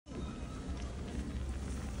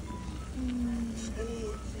Guys,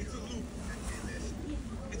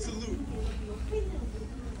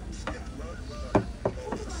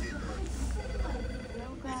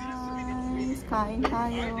 kain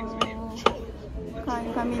tayo. Kain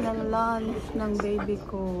kami ng lunch ng baby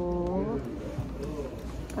ko.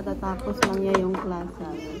 Katatapos lang niya yung klase,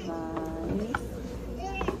 guys.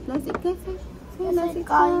 Let's eat, guys. Let's eat,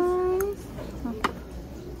 guys.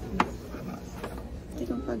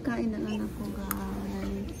 Itong pagkain ng anak ko,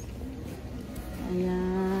 guys.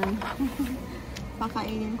 Ayan.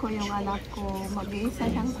 Pakainin ko yung anak ko. Mag-iisa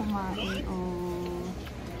siyang kumain. Oh.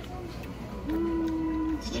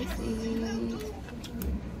 Let's eat.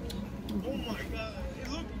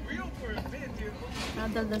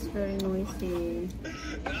 That's very noisy.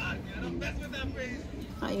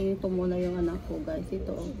 Kainin ko muna yung anak ko, guys.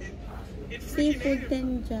 Ito. Seafood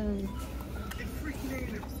tenjang.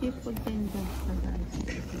 Seafood tenjang pa, guys.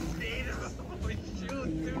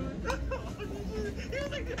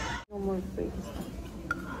 No more fruits.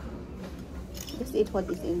 Just eat what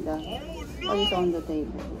is in what is on the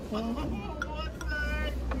table. Okay?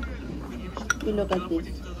 You look at this.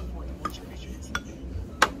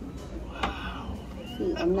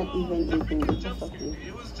 See, I'm not even eating because of you.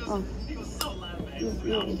 Oh, you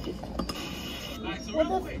eat it. What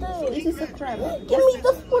is this? This is a crab. Give me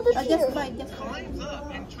the put it here. Just bite, just bite.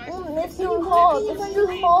 It's too hot. It's too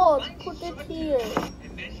hot. Put it here.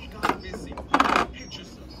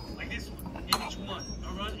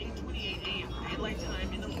 Around 8:28 a.m. daylight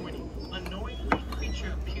time in the morning, a knowing green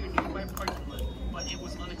creature appeared near my parking lot, but it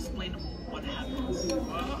was unexplainable. What happened?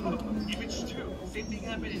 Image 2. Same thing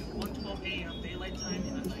happened at 1:12 a.m. daylight time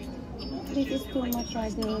in the night. This is too much,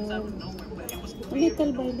 Father.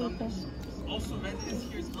 Little by little. Also,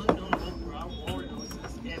 residents hears unknown roar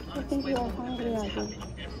noises and I think you are hungry, Father.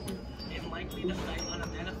 and likely the night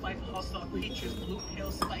unidentified hostile creatures blue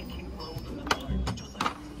pale spiking rolled in the dark. Just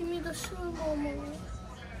like Give me the shoe, Mama.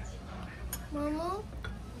 Mama?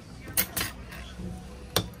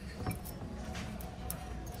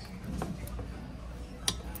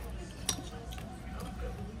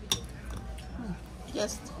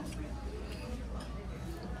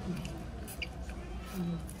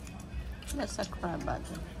 That's a crab, Father.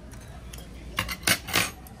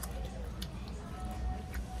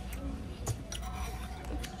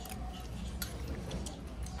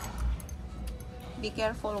 Be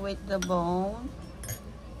careful with the bone.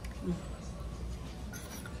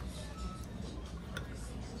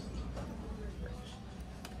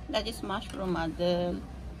 That is mushroom, Adele.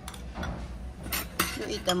 You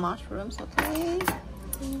eat the mushrooms, okay?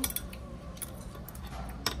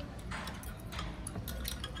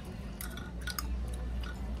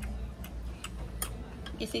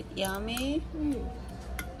 Is it yummy?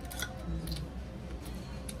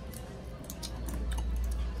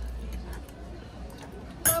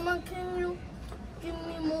 Mama, can you give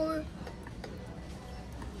me more?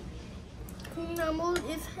 Tingnamal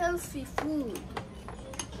is healthy food.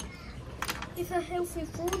 It's a healthy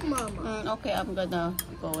food, Mama. Okay, I'm gonna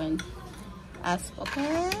go and ask,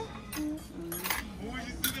 okay?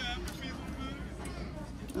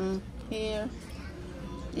 Here.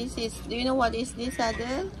 This is, do you know what is this,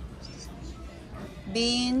 Adele?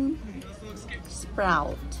 Bean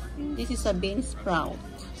sprout. This is a bean sprout.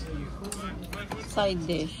 Side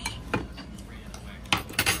dish.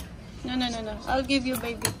 No. I'll give you,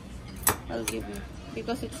 baby. I'll give you.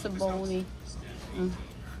 Because it's a bony.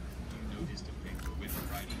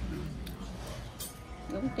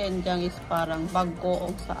 Yung tenjang is parang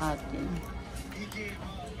bagoong sa atin.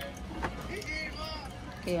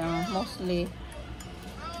 Kaya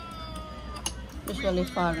usually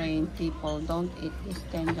foreign people don't eat this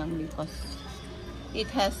tenjang because it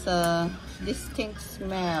has a distinct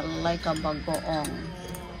smell like a bagoong,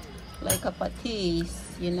 like a patis,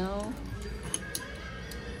 you know.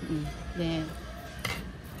 There.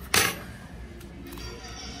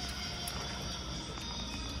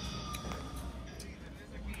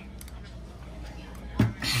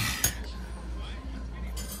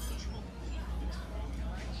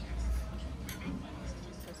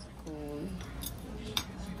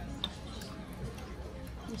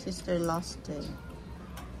 This is their last day.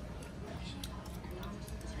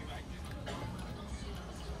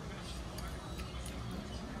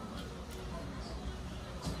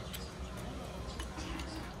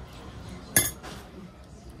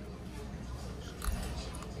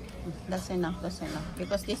 That's enough,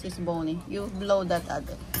 because this is bony. You blow that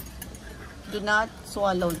other. Do not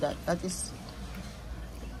swallow that.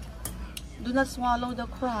 Do not swallow the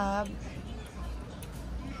crab.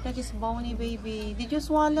 That is bony, baby. Did you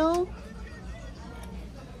swallow?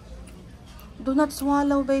 Do not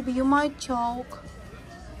swallow, baby. You might choke.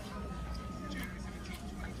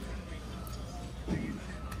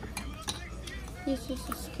 This is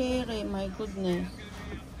scary, my goodness.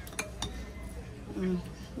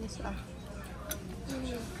 This up.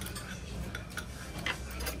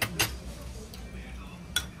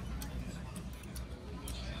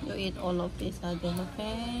 You eat all of this, Adele,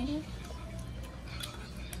 okay?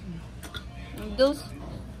 Those,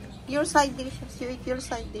 your side dishes. You eat your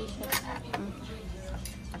side dishes.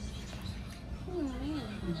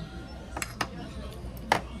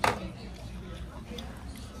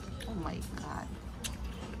 Oh my God.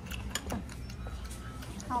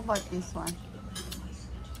 How about this one?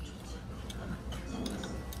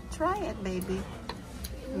 Try it, baby.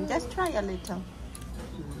 Just try a little.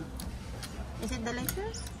 Is it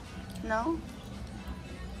delicious? No?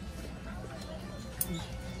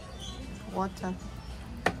 Water.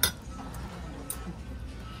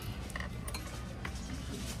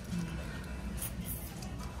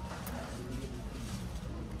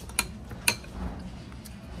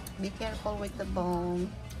 Be careful with the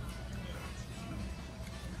bone.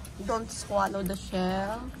 Don't swallow the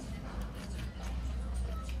shell.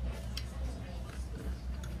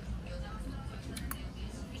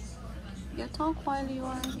 You talk while you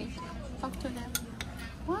are eating. Talk to them.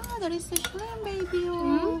 Wow, there is a shrimp, baby.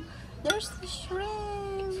 Oh, there's the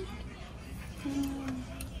shrimp.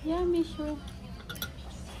 Yummy shrimp.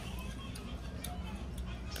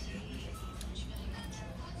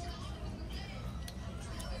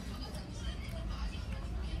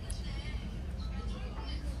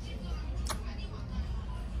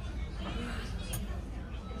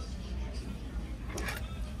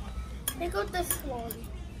 I got this one.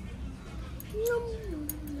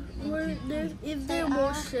 Is there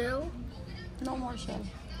more shell? No more shell.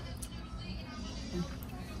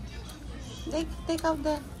 Take out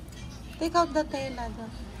the tail, Ada.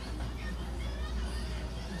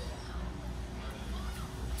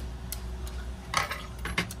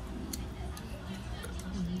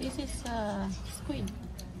 This is squid.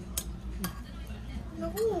 No.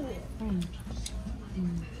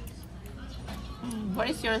 Where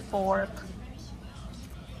is your fork?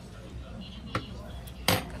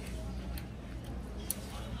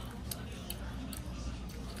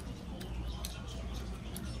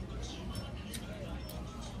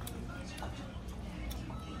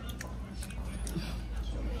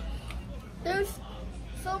 There's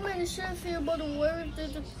so many shells here, but where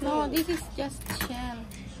did it go? No, this is just shell.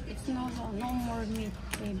 It's no more meat,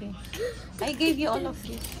 baby. I gave you all of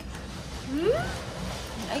this.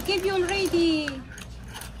 I gave you already.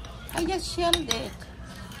 I just shelled it.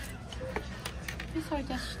 These are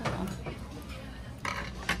just shell.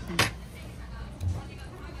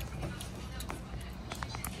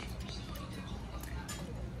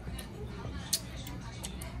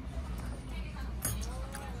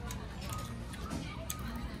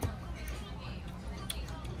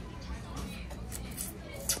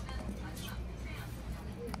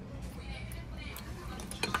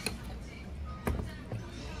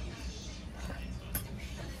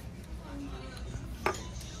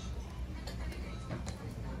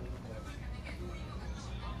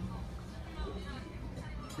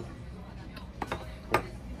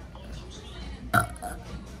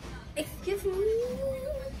 Excuse me.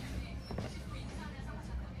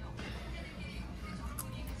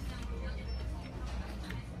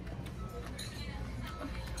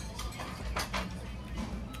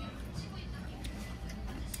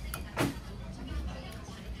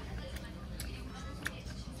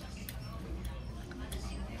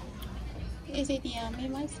 Is it yummy,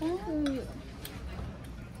 my son?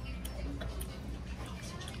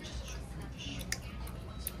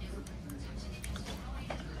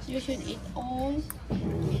 You should eat all.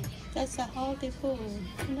 That's a healthy food,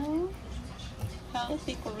 you know?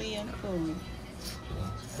 Healthy Korean food.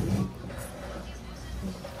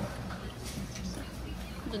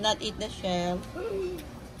 Do not eat the shell.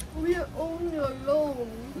 We are only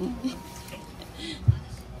alone.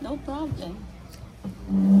 No problem.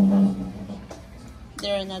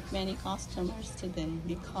 There are not many customers today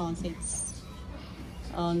because it's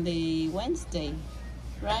on the Wednesday,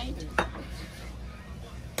 right?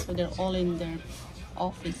 So they're all in their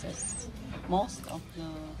offices. Most of the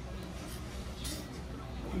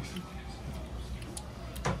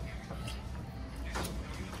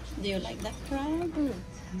Do you like that crab?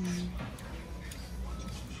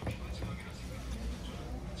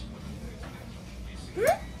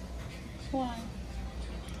 Why?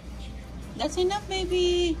 That's enough,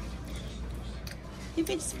 baby. If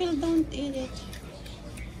it's spilled, don't eat it.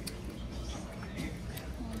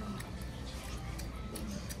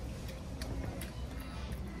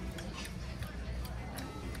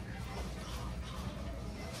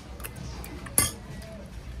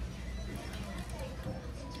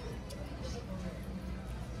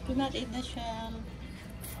 not eat the shell.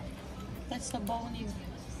 That's a bony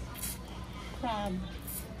crab.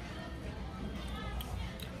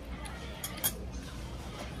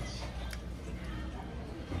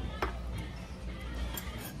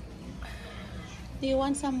 Do you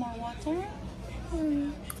want some more water?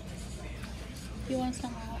 You want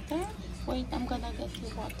some more water? Wait, I'm gonna get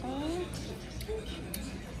you water.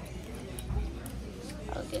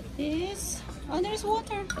 I'll get this. Oh, there's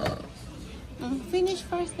water. Finish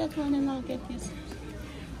first that one and I'll get this.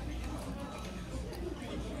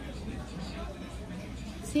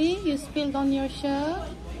 See, you spilled on your shirt.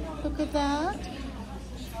 Look at that.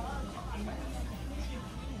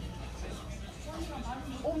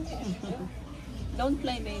 Don't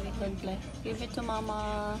play, baby. Don't play. Give it to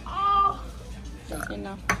mama. That's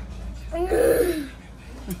enough.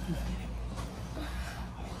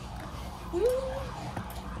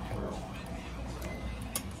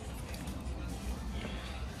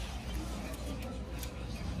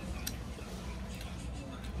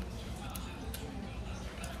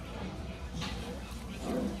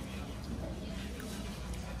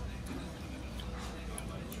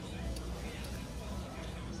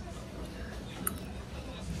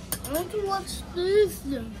 I want to watch this.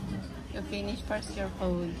 You finish first your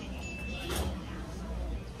food.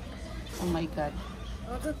 Oh my god.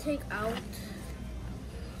 I want to take out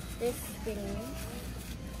this thing.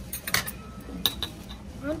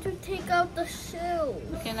 I want to take out the shell.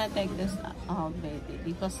 You cannot take this out, baby,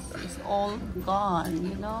 because it's all gone,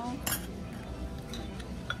 you know?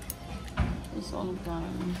 It's all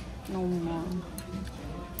gone. No more.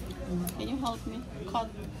 Can you help me cut?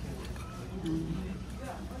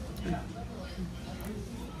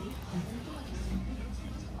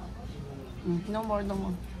 No more, no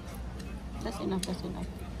more. That's enough, that's enough.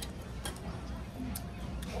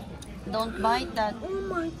 Don't bite that. Oh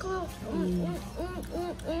my god.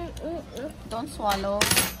 Don't swallow.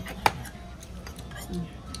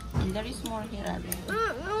 There is more here, Ate.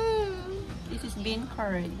 This is bean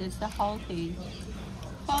curry. That's the healthy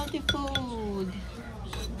food.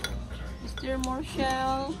 Is there more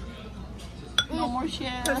shell? No more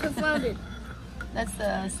shell. I found it. That's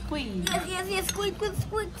a squid. Yes, squid. That's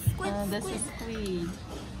a squid.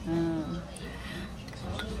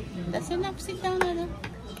 That's enough. Sit down, Ada.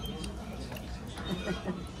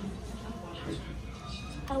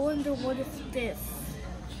 I wonder what is this.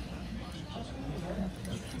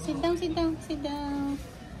 Sit down, sit down, sit down.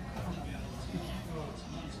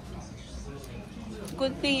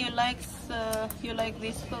 Good thing you like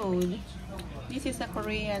this food. This is a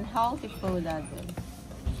Korean healthy food, Ada.